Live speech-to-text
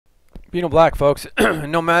BEANOBLACK, folks.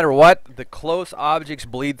 No matter what, the close objects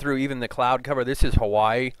bleed through even the cloud cover. This is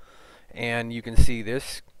Hawaii, and you can see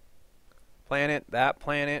this planet, that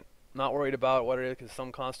planet. Not worried about what it is, because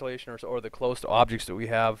some constellation or the close objects that we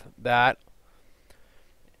have, that.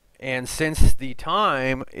 And since the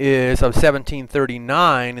time is of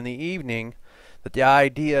 1739 in the evening, that the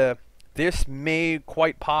idea, this may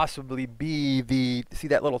quite possibly be the, see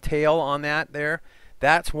that little tail on that there?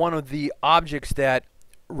 That's one of the objects that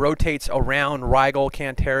rotates around Rigel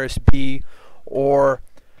Cantaris B or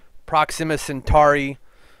Proxima Centauri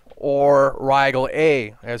or Rigel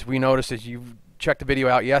A, as we noticed as you checked the video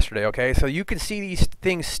out yesterday. Okay, so you can see these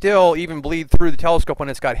things still even bleed through the telescope when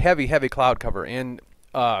it's got heavy cloud cover. And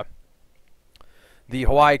the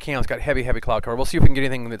Hawaii cam's got heavy cloud cover. We'll see if we can get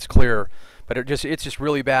anything that's clearer, but it's just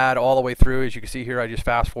really bad all the way through. As you can see here, I just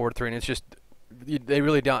fast forward through, and it's just, they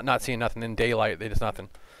really not seeing nothing in daylight. They just nothing.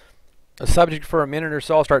 A subject for a minute or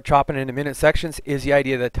so, I'll start chopping into minute sections, is the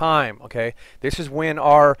idea of the time. Okay, this is when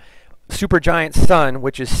our supergiant sun,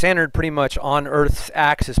 which is centered pretty much on Earth's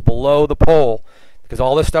axis below the pole, because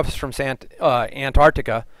all this stuff is from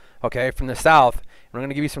Antarctica, okay, from the south. And we're going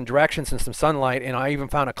to give you some directions and some sunlight, and I even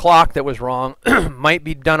found a clock that was wrong. Might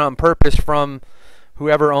be done on purpose from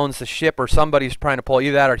whoever owns the ship, or somebody's trying to pull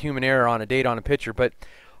either that or human error on a date on a picture. But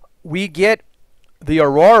we get the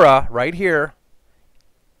aurora right here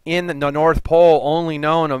in the North Pole, only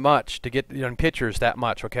known much to get pictures that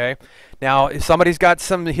much. Okay, now if somebody's got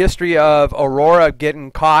some history of aurora getting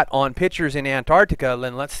caught on pictures in Antarctica,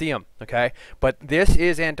 then let's see them. Okay, but this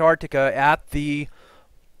is Antarctica at the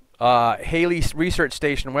Haley Research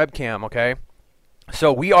Station webcam. Okay,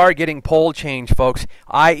 so we are getting pole change, folks,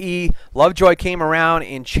 i.e. Lovejoy came around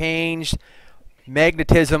and changed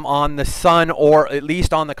magnetism on the sun, or at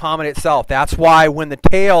least on the comet itself. That's why when the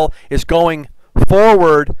tail is going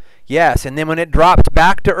forward, yes, and then when it drops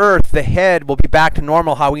back to Earth, the head will be back to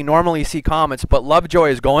normal, how we normally see comets. But Lovejoy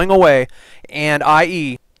is going away, and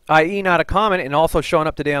i.e. not a comet, and also showing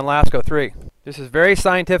up today on LASCO 3. This is very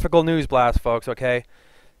scientifical news blast, folks. Okay,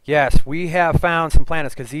 yes, we have found some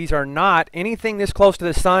planets, because these are not anything this close to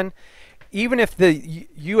the sun. Even if the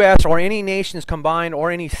U.S. or any nations combined, or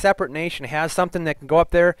any separate nation has something that can go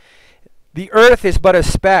up there, the Earth is but a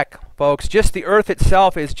speck, folks. Just the Earth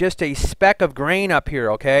itself is just a speck of grain up here,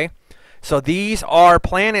 okay? So these are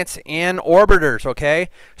planets and orbiters, okay?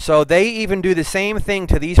 So they even do the same thing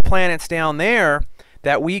to these planets down there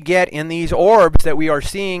that we get in these orbs that we are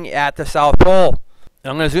seeing at the South Pole.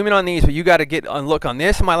 I'm going to zoom in on these, but you got to get a look on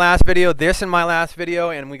this in my last video, this in my last video,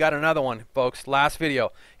 and we got another one, folks, last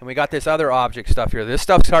video. And we got this other object stuff here. This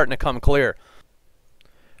stuff's starting to come clear.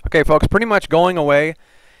 Okay, folks, pretty much going away.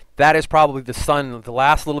 That is probably the sun, the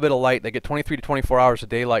last little bit of light. They get 23 to 24 hours of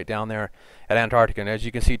daylight down there at Antarctica. And as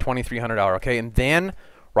you can see, 2300 hour. Okay, and then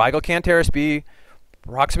Rigel Cantaris B,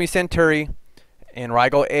 Proxima Centauri, and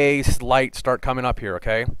Rigel A's light start coming up here.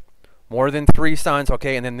 Okay, more than 3 suns.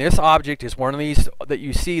 Okay, and then this object is one of these that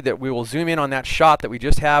you see that we will zoom in on that shot that we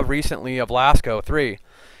just have recently of LASCO 3.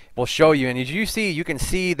 We'll show you, and as you see, you can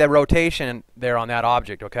see the rotation there on that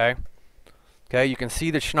object. Okay, okay, you can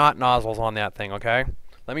see the Schnott nozzles on that thing. Okay.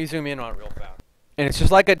 Let me zoom in on it real fast. And it's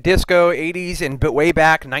just like a disco 80s, and but way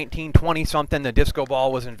back 1920 something the disco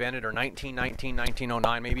ball was invented, or 1919,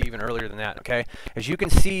 1909, maybe even earlier than that. Okay, as you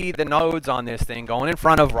can see the nodes on this thing going in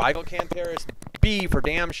front of Rigel Cantaris B for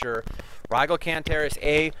damn sure, Rigel Cantaris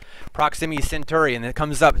A, Proxima Centauri, and it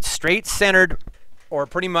comes up straight centered or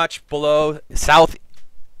pretty much below south.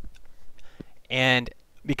 And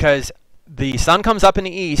because the sun comes up in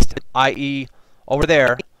the east, i.e. over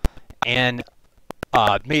there, and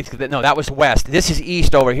no, that was west. This is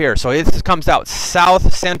east over here. So this comes out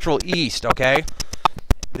south, central, east, okay?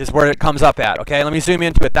 This is where it comes up at, okay? Let me zoom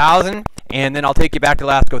in to 1000, and then I'll take you back to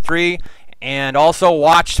LASCO 3. And also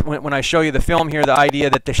watch, when I show you the film here, the idea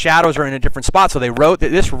that the shadows are in a different spot. So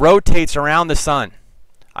this rotates around the sun.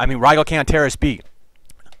 I mean, Rigel Cantaris B.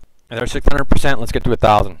 And they're 600%. Let's get to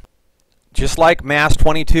 1000. Just like mass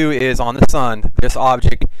 22 is on the sun, this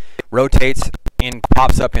object rotates and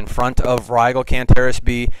pops up in front of Rigel Cantaris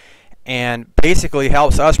B, and basically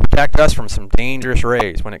helps us protect us from some dangerous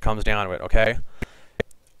rays when it comes down to it. Okay,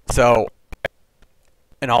 so,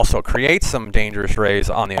 and also creates some dangerous rays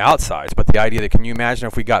on the outsides. But the idea that, can you imagine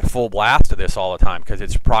if we got full blast of this all the time, because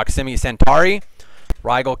it's Proxima Centauri,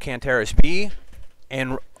 Rigel Cantaris B,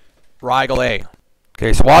 and Rigel A.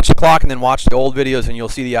 Okay, so watch the clock and then watch the old videos, and you'll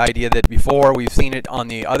see the idea that before we've seen it on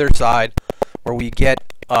the other side, where we get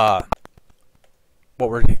what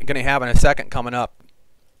we're going to have in a second coming up,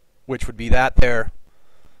 which would be that there.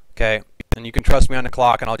 Okay, and you can trust me on the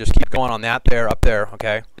clock, and I'll just keep going on that there, up there.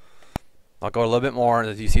 Okay, I'll go a little bit more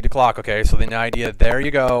as you see the clock. Okay, so then the idea, there you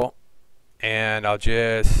go, and I'll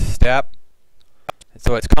just step.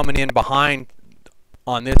 So it's coming in behind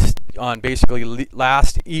on this, on basically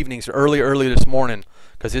last evening's early this morning,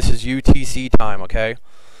 because this is UTC time. Okay,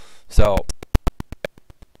 so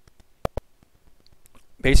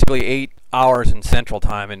basically 8 hours in Central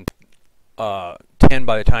Time and 10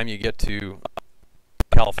 by the time you get to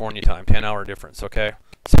California time. 10-hour difference. Okay,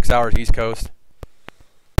 6 hours East Coast.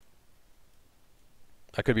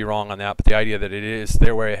 I could be wrong on that, but the idea that it is,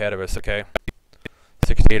 they're way ahead of us. Okay,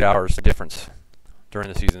 6 to 8 hours difference during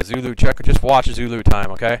the season. Zulu, check, just watch Zulu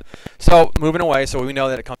time. Okay, so moving away, so we know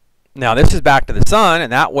that it comes. Now this is back to the sun,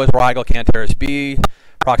 and that was Rigel, Cantaris B,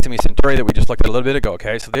 Proxima Centauri that we just looked at a little bit ago.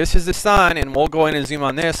 Okay, so this is the sun, and we'll go in and zoom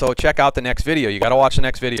on this. So check out the next video. You got to watch the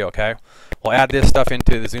next video. Okay, we'll add this stuff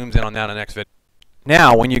into the zooms in on that in the next video.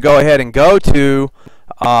 Now, when you go ahead and go to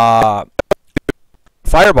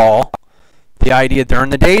Fireball, the idea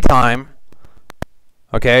during the daytime,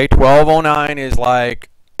 okay, 12:09 is like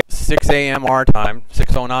 6 a.m. our time,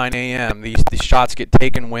 6:09 a.m. These shots get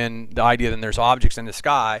taken when the idea then there's objects in the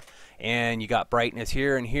sky, and you got brightness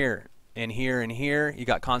here and here and here and here. You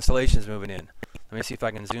got constellations moving in. Let me see if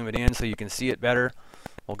I can zoom it in so you can see it better.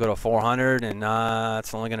 We'll go to 400, and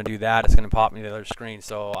it's only going to do that. It's going to pop me to the other screen,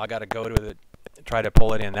 so I got to go to the, try to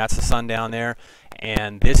pull it in. That's the sun down there,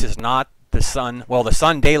 and this is not the sun. Well, the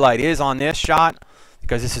sun daylight is on this shot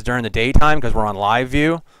because this is during the daytime because we're on live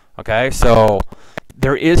view. Okay, so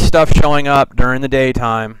there is stuff showing up during the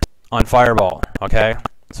daytime on Fireball. Okay,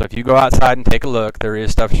 so if you go outside and take a look, there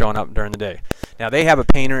is stuff showing up during the day. Now they have a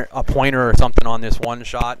pointer or something on this one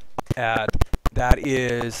shot at, that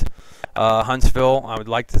is Huntsville. I would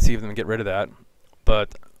like to see them get rid of that,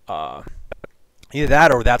 but either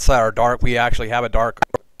that or that's our dark. We actually have a dark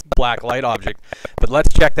black light object, but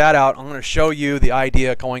let's check that out. I'm going to show you the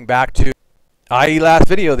idea going back to i.e. last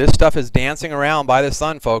video. This stuff is dancing around by the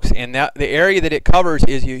sun, folks, and that the area that it covers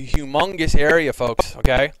is a humongous area, folks.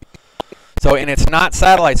 Okay, so, and it's not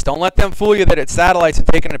satellites. Don't let them fool you that it's satellites and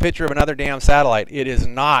taking a picture of another damn satellite. It is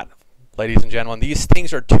not, ladies and gentlemen. These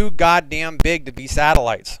things are too goddamn big to be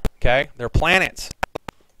satellites. Okay, they're planets.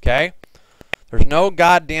 Okay, there's no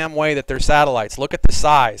goddamn way that they're satellites. Look at the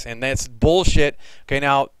size, and that's bullshit. Okay,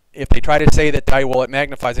 now if they try to say that, well, it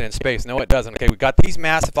magnifies it in space. No, it doesn't. Okay, we've got these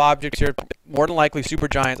massive objects here, more than likely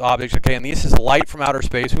supergiant objects. Okay, and this is light from outer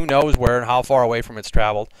space. Who knows where and how far away from it's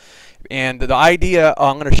traveled. And the idea,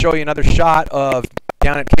 I'm going to show you another shot of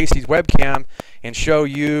down at Casey's webcam and show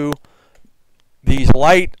you these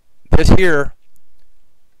light, this here,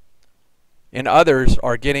 and others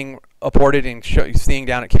are getting reported and seeing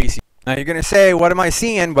down at Casey. Now you're going to say, what am I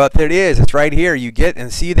seeing? But there it is. It's right here. You get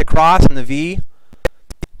and see the cross and the V.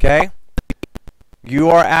 Okay, you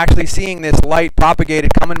are actually seeing this light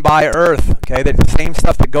propagated coming by Earth. Okay, that's the same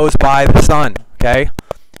stuff that goes by the sun. Okay,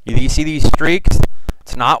 you see these streaks?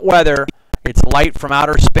 It's not weather. It's light from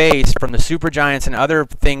outer space, from the supergiants and other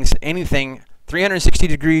things. Anything 360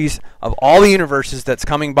 degrees of all the universes that's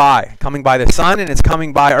coming by the sun, and it's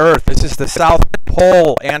coming by Earth. This is the South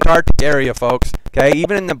Pole, Antarctic area, folks. Okay,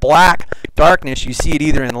 even in the black darkness, you see it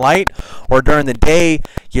either in light or during the day,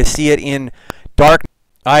 you see it in dark.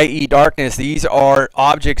 I.e. darkness. These are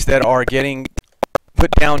objects that are getting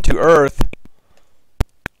put down to Earth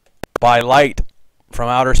by light from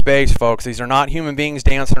outer space, folks. These are not human beings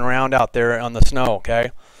dancing around out there on the snow,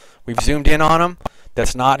 okay? We've zoomed in on them.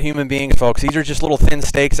 That's not human beings, folks. These are just little thin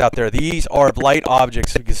stakes out there. These are light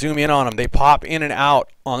objects. You can zoom in on them. They pop in and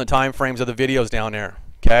out on the time frames of the videos down there,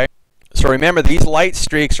 okay? So remember, these light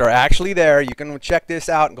streaks are actually there. You can check this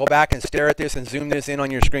out and go back and stare at this and zoom this in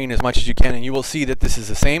on your screen as much as you can, and you will see that this is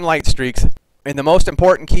the same light streaks. And the most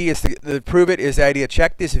important key is to prove it is the idea.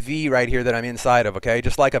 Check this V right here that I'm inside of, okay?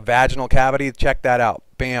 Just like a vaginal cavity, check that out.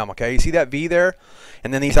 Bam, okay? You see that V there?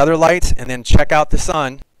 And then these other lights, and then check out the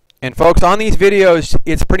sun. And folks, on these videos,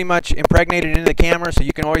 it's pretty much impregnated into the camera, so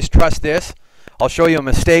you can always trust this. I'll show you a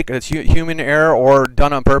mistake that's human error or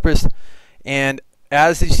done on purpose. And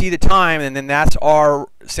as you see the time, and then that's our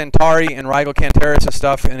Centauri and Rigel Cantaris and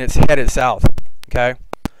stuff, and it's headed south. Okay,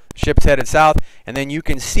 ship's headed south, and then you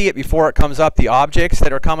can see it before it comes up. The objects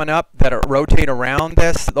that are coming up that are rotate around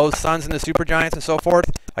those suns and the supergiants and so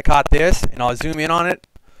forth. I caught this, and I'll zoom in on it.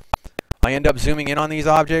 I end up zooming in on these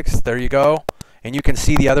objects. There you go, and you can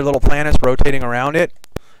see the other little planets rotating around it.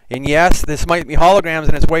 And yes, this might be holograms,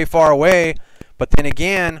 and it's way far away, but then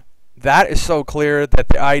again, that is so clear that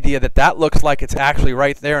the idea that that looks like it's actually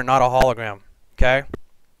right there, not a hologram. Okay,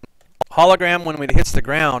 hologram when it hits the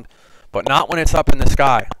ground, but not when it's up in the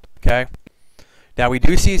sky. Okay, now we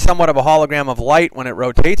do see somewhat of a hologram of light when it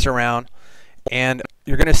rotates around, And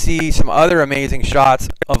you're going to see some other amazing shots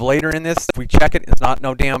of later in this. If we check it, it's not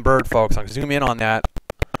no damn bird, folks. I'll zoom in on that.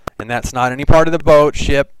 And that's not any part of the boat,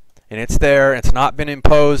 ship. And it's there. It's not been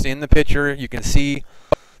imposed in the picture. You can see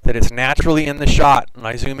that it's naturally in the shot. And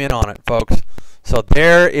I zoom in on it, folks. So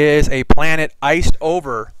there is a planet iced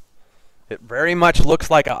over. It very much looks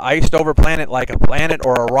like an iced over planet, like a planet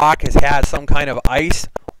or a rock has had some kind of ice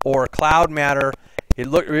or cloud matter. It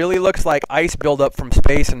really looks like ice buildup from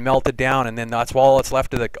space and melted down, and then that's all that's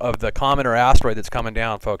left of the comet or asteroid that's coming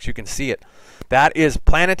down, folks. You can see it. That is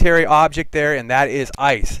planetary object there, and that is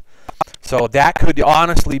ice. So that could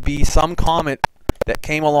honestly be some comet that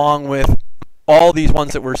came along with all these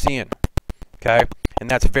ones that we're seeing. Okay, and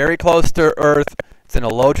that's very close to Earth. It's in a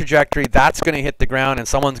low trajectory. That's going to hit the ground, and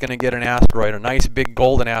someone's going to get an asteroid, a nice big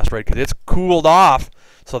golden asteroid, because it's cooled off.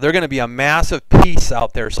 So there's going to be a massive piece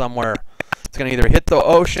out there somewhere. It's going to either hit the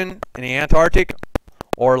ocean in the Antarctic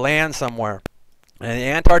or land somewhere. And the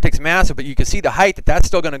Antarctic's massive, but you can see the height that that's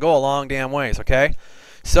still going to go a long damn ways, okay?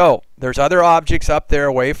 So there's other objects up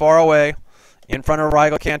there way far away in front of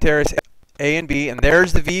Rigel Cantaris A and B, and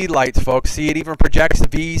there's the V lights, folks. See, it even projects the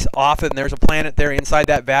V's off, and there's a planet there inside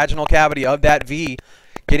that vaginal cavity of that V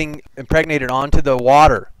getting impregnated onto the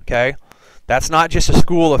water, okay? That's not just a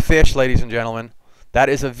school of fish, ladies and gentlemen. That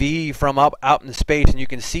is a V from out in space, and you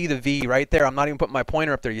can see the V right there. I'm not even putting my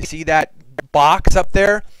pointer up there. You see that box up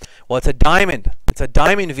there? Well, it's a diamond. It's a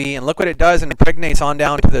diamond V, and look what it does, and impregnates on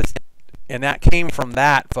down to this. And that came from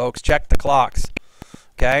that, folks. Check the clocks,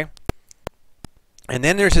 okay? And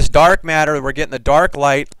then there's this dark matter. We're getting the dark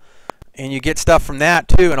light, and you get stuff from that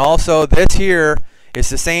too. And also this here is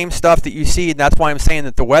the same stuff that you see, and that's why I'm saying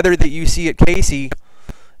that the weather that you see at Casey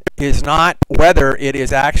is not weather. It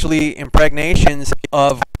is actually impregnations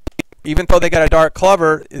of, even though they got a dark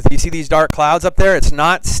cover, if you see these dark clouds up there, it's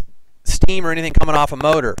not steam or anything coming off a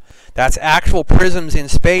motor. That's actual prisms in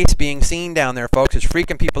space being seen down there, folks. It's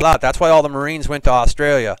freaking people out. That's why all the Marines went to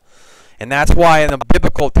Australia. And that's why in the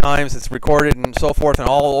biblical times it's recorded and so forth in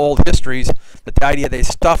all old histories that the idea they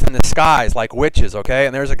stuff in the skies like witches, okay?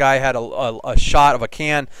 And there's a guy had a shot of a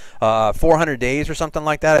can 400 days or something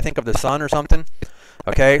like that, I think, of the sun or something.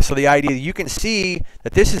 Okay, so the idea you can see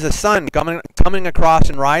that this is a sun coming across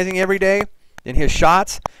and rising every day in his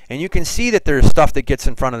shots, and you can see that there's stuff that gets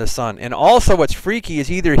in front of the sun. And also what's freaky is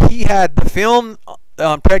either he had the film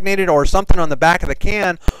impregnated or something on the back of the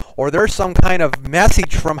can, or there's some kind of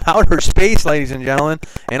message from outer space, ladies and gentlemen.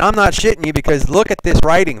 And I'm not shitting you, because look at this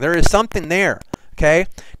writing. There is something there. Okay,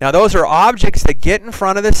 now those are objects that get in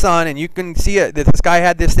front of the sun, and you can see it, that this guy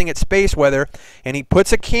had this thing at Space Weather, and he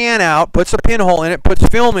puts a can out, puts a pinhole in it, puts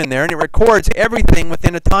film in there, and it records everything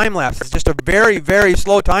within a time lapse. It's just a very, very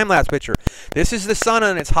slow time lapse picture. This is the sun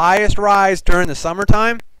on its highest rise during the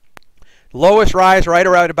summertime, lowest rise right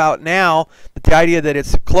around about now. But the idea that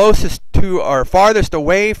it's closest to or farthest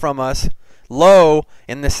away from us, low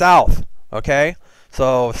in the south. Okay.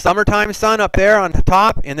 So summertime sun up there on the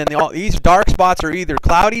top, and then these dark spots are either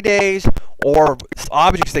cloudy days or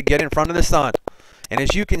objects that get in front of the sun. And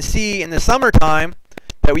as you can see in the summertime,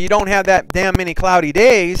 that you don't have that damn many cloudy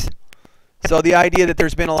days, so the idea that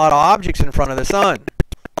there's been a lot of objects in front of the sun.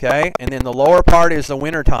 Okay, and then the lower part is the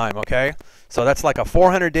winter time. Okay, so that's like a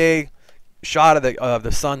 400-day shot of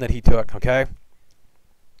the sun that he took. Okay,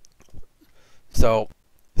 so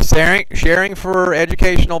sharing for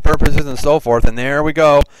educational purposes and so forth, and there we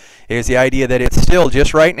go, is the idea that it's still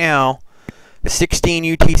just right now 16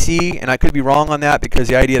 UTC, and I could be wrong on that, because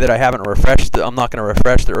the idea that I haven't refreshed I'm not going to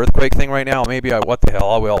refresh the earthquake thing right now. Maybe what the hell,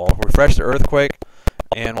 I will. I'll refresh the earthquake,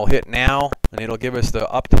 and we'll hit now, and it'll give us the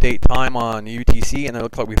up-to-date time on UTC, and it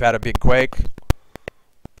looks like we've had a big quake.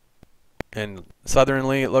 And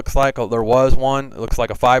southernly, it looks like there was one. It looks like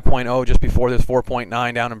a 5.0 just before this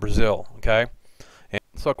 4.9 down in Brazil. Okay.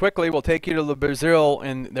 So quickly, we'll take you to Brazil,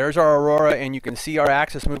 and there's our aurora, and you can see our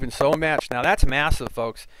axis moving so much. Now, that's massive,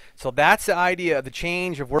 folks. So that's the idea of the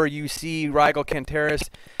change of where you see Rigel Cantaris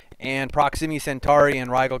and Proxima Centauri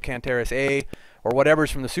and Rigel Cantaris A, or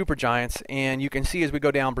whatever's from the supergiants. And you can see as we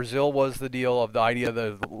go down, Brazil was the deal of the idea of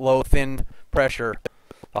the low, thin pressure,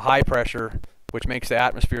 the high pressure, which makes the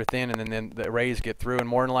atmosphere thin, and then the rays get through. And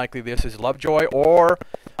more than likely, this is Lovejoy or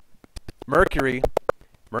Mercury.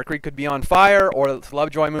 Mercury could be on fire, or it's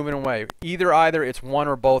Lovejoy moving away. Either it's one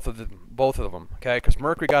or both of them. Okay, because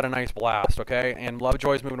Mercury got a nice blast. Okay, and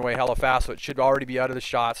Lovejoy's moving away hella fast, so it should already be out of the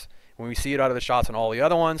shots when we see it out of the shots on all the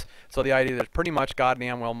other ones. So the idea that pretty much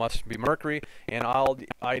goddamn well must be Mercury. And the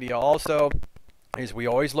idea also is we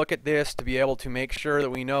always look at this to be able to make sure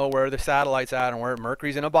that we know where the satellite's at, and where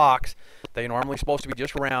Mercury's in a box. They're normally supposed to be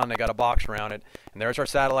just round. They got a box around it. And there's our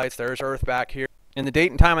satellites. There's Earth back here. And the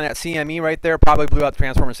date and time on that CME right there probably blew out the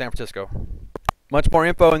transformer in San Francisco. Much more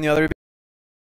info in the other